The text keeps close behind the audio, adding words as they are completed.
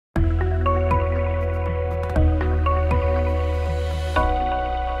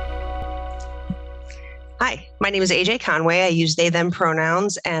Hi, my name is AJ Conway. I use they, them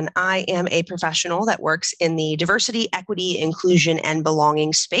pronouns, and I am a professional that works in the diversity, equity, inclusion, and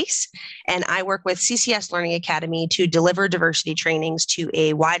belonging space. And I work with CCS Learning Academy to deliver diversity trainings to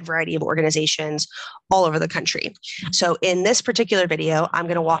a wide variety of organizations all over the country. So in this particular video, I'm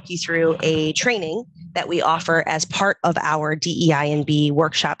going to walk you through a training that we offer as part of our DEI&B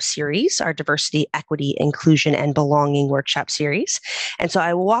workshop series, our diversity, equity, inclusion, and belonging workshop series. And so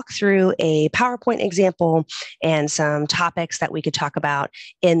I will walk through a PowerPoint example and some topics that we could talk about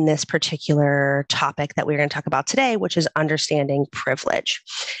in this particular topic that we're going to talk about today, which is understanding privilege.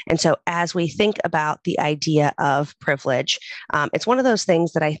 And so as we think about the idea of privilege, it's one of those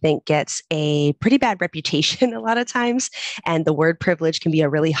things that I think gets a pretty bad reputation a lot of times. And the word privilege can be a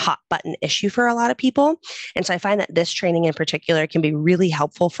really hot button issue for a lot of people. And so I find that this training in particular can be really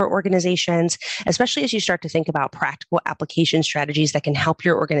helpful for organizations, especially as you start to think about practical application strategies that can help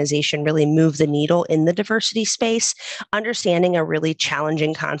your organization really move the needle in the diversity space. Understanding a really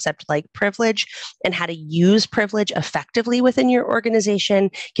challenging concept like privilege and how to use privilege effectively within your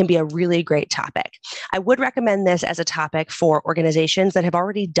organization can be a really great topic. I would recommend this as a topic for organizations that have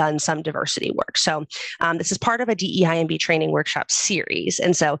already done some diversity work. So this is part of a DEI&B training workshop series.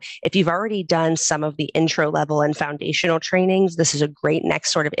 And so if you've already done some of the intro level and foundational trainings, this is a great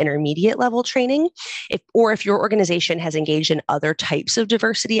next sort of intermediate level training. If your organization has engaged in other types of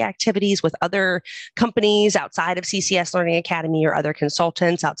diversity activities with other companies outside of CCS Learning Academy or other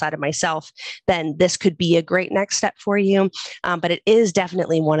consultants outside of myself, then this could be a great next step for you. But it is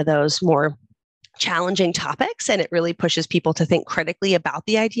definitely one of those more challenging topics, and it really pushes people to think critically about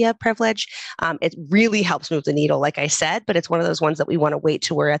the idea of privilege. It really helps move the needle, like I said, but it's one of those ones that we want to wait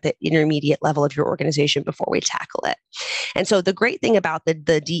till we're at the intermediate level of your organization before we tackle it. And so the great thing about the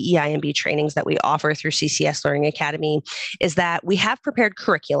DEI&B trainings that we offer through CCS Learning Academy is that we have prepared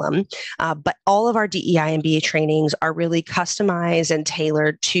curriculum, but all of our DEI&B trainings are really customized and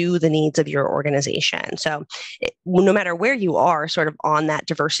tailored to the needs of your organization. So no matter where you are sort of on that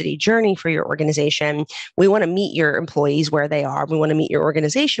diversity journey for your organization, we want to meet your employees where they are. We want to meet your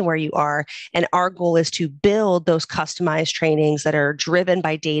organization where you are. And our goal is to build those customized trainings that are driven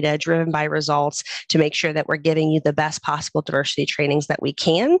by data, driven by results, to make sure that we're giving you the best possible diversity trainings that we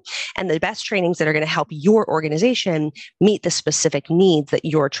can, and the best trainings that are going to help your organization meet the specific needs that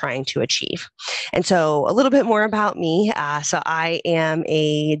you're trying to achieve. And so a little bit more about me. So I am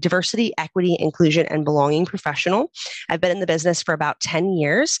a diversity, equity, inclusion, and belonging professional. I've been in the business for about 10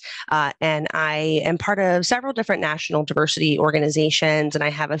 years, and I am part of several different national diversity organizations, and I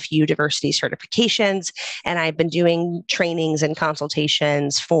have a few diversity certifications, and I've been doing trainings and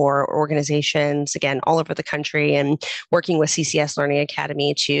consultations for organizations, again, all over the country, and working with CCS Learning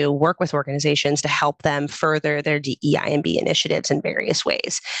Academy to work with organizations to help them further their DEI&B initiatives in various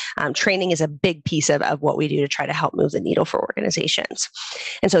ways. Training is a big piece of what we do to try to help move the needle for organizations.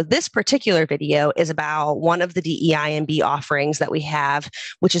 And so this particular video is about one of the DEI&B offerings that we have,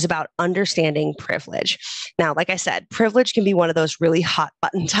 which is about understanding privilege. Now, like I said, privilege can be one of those really hot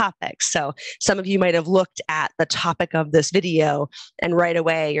button topics. So some of you might have looked at the topic of this video and right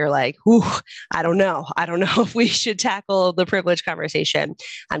away you're like, ooh, I don't know if we should tackle the privilege conversation.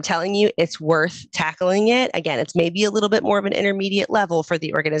 I'm telling you, it's worth tackling it. Again, it's maybe a little bit more of an intermediate level for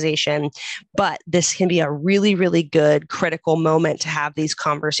the organization, but this can be a really, really good critical moment to have these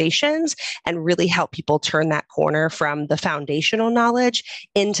conversations and really help people turn that corner from the foundational knowledge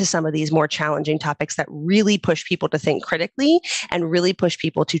into some of these more challenging topics that really push people to think critically and really push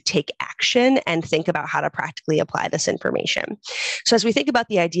people to take action and think about how to practically apply this information. So as we think about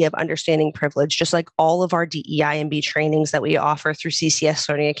the idea of understanding privilege, just like all of our DEI&B trainings that we offer through CCS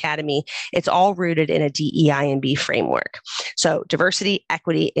Learning Academy, it's all rooted in a DEI&B framework. So diversity,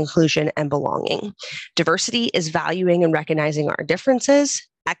 equity, inclusion, and belonging. Diversity is valuing and recognizing our differences.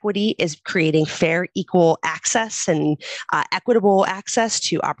 Equity is creating fair, equal access and equitable access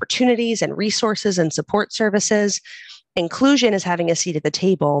to opportunities and resources and support services. Inclusion is having a seat at the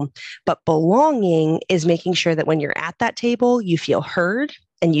table, but belonging is making sure that when you're at that table, you feel heard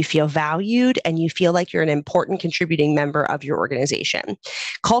and you feel valued and you feel like you're an important contributing member of your organization.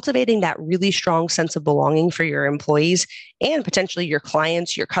 Cultivating that really strong sense of belonging for your employees and potentially your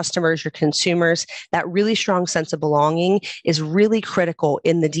clients, your customers, your consumers, that really strong sense of belonging is really critical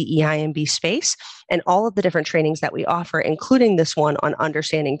in the DEI&B space. And all of the different trainings that we offer, including this one on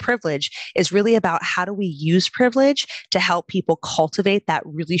understanding privilege, is really about how do we use privilege to help people cultivate that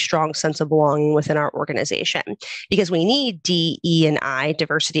really strong sense of belonging within our organization. Because we need DE&I,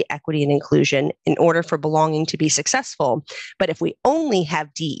 diversity, equity, and inclusion, in order for belonging to be successful. But if we only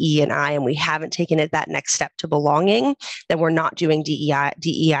have DE&I and we haven't taken it that next step to belonging, then we're not doing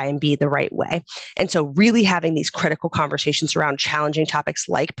DEI&B the right way. And so really having these critical conversations around challenging topics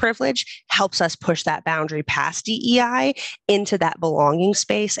like privilege helps us push that boundary past DEI into that belonging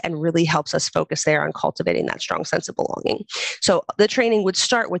space and really helps us focus there on cultivating that strong sense of belonging. So the training would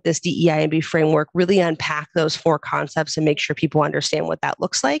start with this DEI&B framework, really unpack those 4 concepts and make sure people understand what that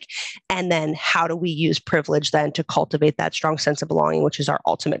looks like. And then how do we use privilege then to cultivate that strong sense of belonging, which is our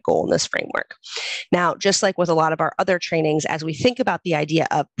ultimate goal in this framework. Now, just like with a lot of our other trainings, as we think about the idea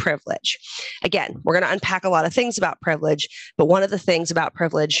of privilege, again, we're going to unpack a lot of things about privilege, but one of the things about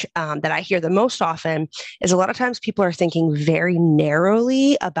privilege that I hear the most often is a lot of times people are thinking very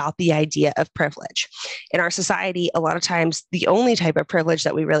narrowly about the idea of privilege. In our society, a lot of times the only type of privilege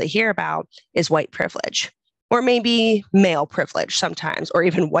that we really hear about is white privilege, or maybe male privilege sometimes, or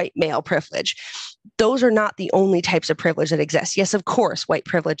even white male privilege. Those are not the only types of privilege that exist. Yes, of course, white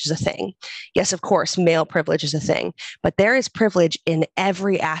privilege is a thing. Yes, of course, male privilege is a thing. But there is privilege in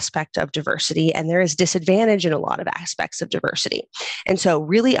every aspect of diversity, and there is disadvantage in a lot of aspects of diversity. And so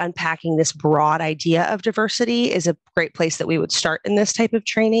really unpacking this broad idea of diversity is a great place that we would start in this type of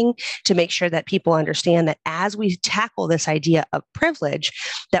training to make sure that people understand that as we tackle this idea of privilege,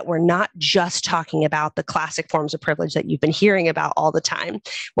 that we're not just talking about the classic forms of privilege that you've been hearing about all the time.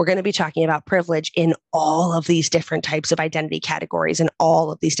 We're going to be talking about privilege in all of these different types of identity categories and all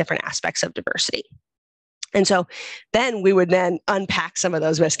of these different aspects of diversity. And so then we would then unpack some of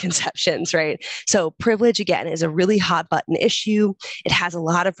those misconceptions, right? So privilege, again, is a really hot button issue. It has a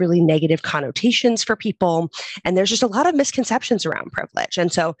lot of really negative connotations for people. And there's just a lot of misconceptions around privilege.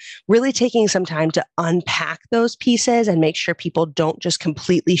 And so really taking some time to unpack those pieces and make sure people don't just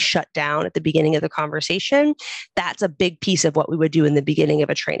completely shut down at the beginning of the conversation. That's a big piece of what we would do in the beginning of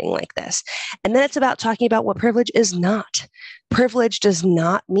a training like this. And then it's about talking about what privilege is not. Privilege does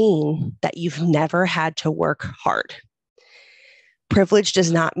not mean that you've never had to work hard. Privilege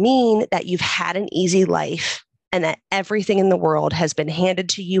does not mean that you've had an easy life and that everything in the world has been handed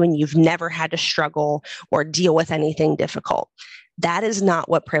to you and you've never had to struggle or deal with anything difficult. That is not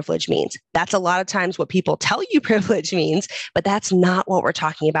what privilege means. That's a lot of times what people tell you privilege means, but that's not what we're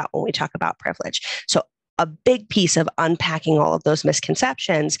talking about when we talk about privilege. So a big piece of unpacking all of those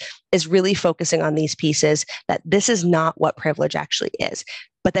misconceptions is really focusing on these pieces, that this is not what privilege actually is.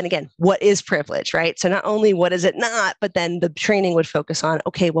 But then again, what is privilege, right? So not only what is it not, but then the training would focus on,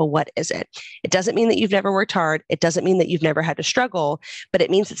 okay, well, what is it? It doesn't mean that you've never worked hard. It doesn't mean that you've never had to struggle, but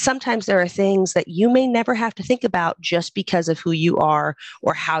it means that sometimes there are things that you may never have to think about just because of who you are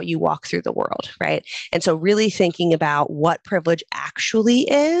or how you walk through the world, right? And so really thinking about what privilege actually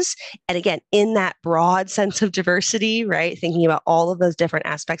is. And again, in that broad sense of diversity, right? Thinking about all of those different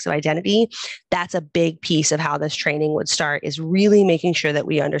aspects of identity, that's a big piece of how this training would start, is really making sure that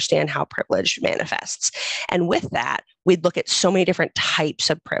we understand how privilege manifests. And with that, we'd look at so many different types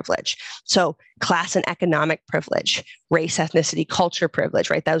of privilege. So class and economic privilege, race, ethnicity, culture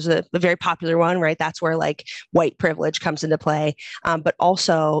privilege, right? That was a very popular one, right? That's where like white privilege comes into play. But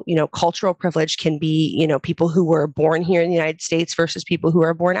also, cultural privilege can be, people who were born here in the United States versus people who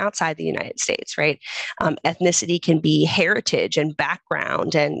are born outside the United States, right? Ethnicity can be heritage and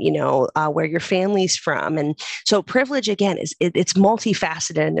background and, where your family's from. And so privilege, again, it's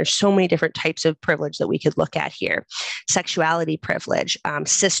multifaceted, and there's so many different types of privilege that we could look at here. Sexuality privilege,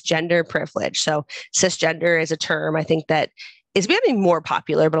 cisgender privilege. So cisgender is a term I think that is becoming more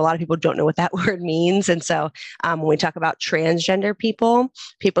popular, but a lot of people don't know what that word means. And so when we talk about transgender people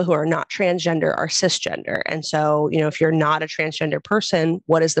who are not transgender are cisgender. And so, if you're not a transgender person,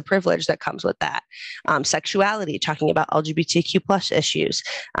 what is the privilege that comes with that? Sexuality, talking about LGBTQ plus issues.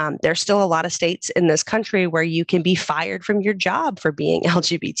 There's still a lot of states in this country where you can be fired from your job for being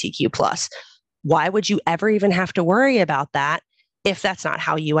LGBTQ plus. Why would you ever even have to worry about that if that's not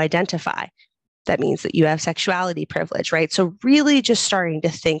how you identify? That means that you have sexuality privilege, right? So really just starting to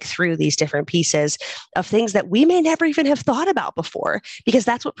think through these different pieces of things that we may never even have thought about before, because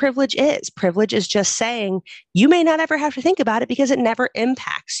that's what privilege is. Privilege is just saying you may not ever have to think about it because it never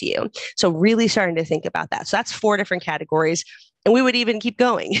impacts you. So really starting to think about that. So that's 4 different categories. And we would even keep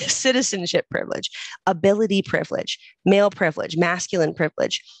going. Citizenship privilege, ability privilege, male privilege, masculine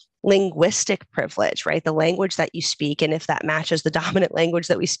privilege, linguistic privilege, right? The language that you speak, and if that matches the dominant language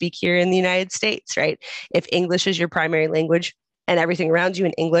that we speak here in the United States, right? If English is your primary language and everything around you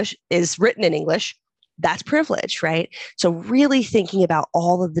in English is written in English, that's privilege, right? So really thinking about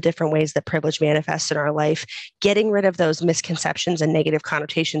all of the different ways that privilege manifests in our life, getting rid of those misconceptions and negative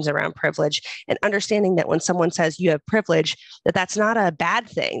connotations around privilege, and understanding that when someone says you have privilege, that's not a bad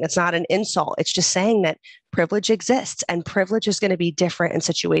thing. That's not an insult. It's just saying that privilege exists, and privilege is going to be different and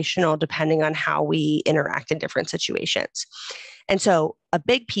situational depending on how we interact in different situations. And so a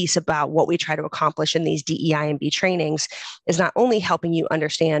big piece about what we try to accomplish in these DEI&B trainings is not only helping you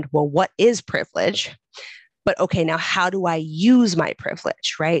understand, well, what is privilege? But okay, now how do I use my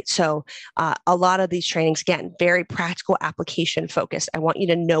privilege, right? So a lot of these trainings, again, very practical application focused. I want you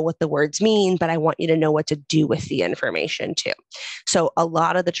to know what the words mean, but I want you to know what to do with the information too. So a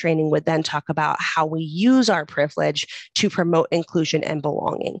lot of the training would then talk about how we use our privilege to promote inclusion and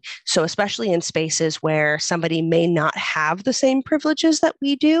belonging. So especially in spaces where somebody may not have the same privileges that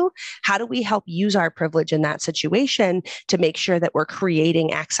we do, how do we help use our privilege in that situation to make sure that we're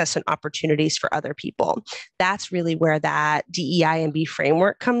creating access and opportunities for other people? That's really where that DEI&B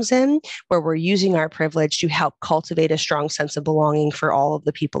framework comes in, where we're using our privilege to help cultivate a strong sense of belonging for all of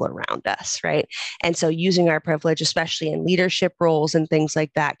the people around us, right? And so using our privilege, especially in leadership roles and things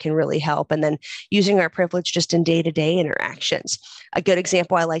like that, can really help. And then using our privilege just in day-to-day interactions. A good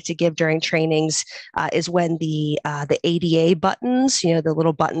example I like to give during trainings is when the ADA buttons, the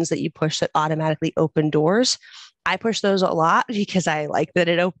little buttons that you push that automatically open doors. I push those a lot because I like that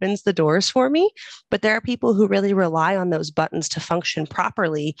it opens the doors for me. But there are people who really rely on those buttons to function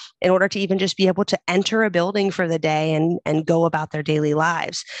properly in order to even just be able to enter a building for the day and go about their daily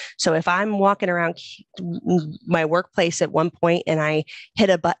lives. So if I'm walking around my workplace at one point and I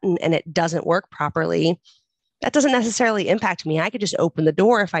hit a button and it doesn't work properly, that doesn't necessarily impact me. I could just open the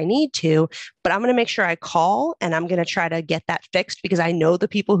door if I need to, but I'm going to make sure I call and I'm going to try to get that fixed because I know the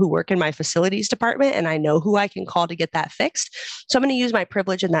people who work in my facilities department and I know who I can call to get that fixed. So I'm going to use my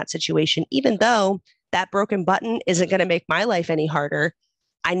privilege in that situation, even though that broken button isn't going to make my life any harder.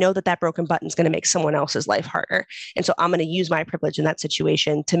 I know that broken button is going to make someone else's life harder. And so I'm going to use my privilege in that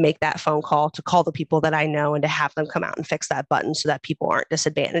situation to make that phone call, to call the people that I know and to have them come out and fix that button so that people aren't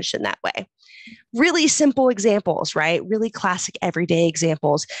disadvantaged in that way. Really simple examples, right? Really classic everyday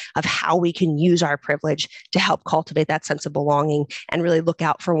examples of how we can use our privilege to help cultivate that sense of belonging and really look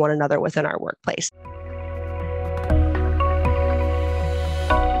out for one another within our workplace.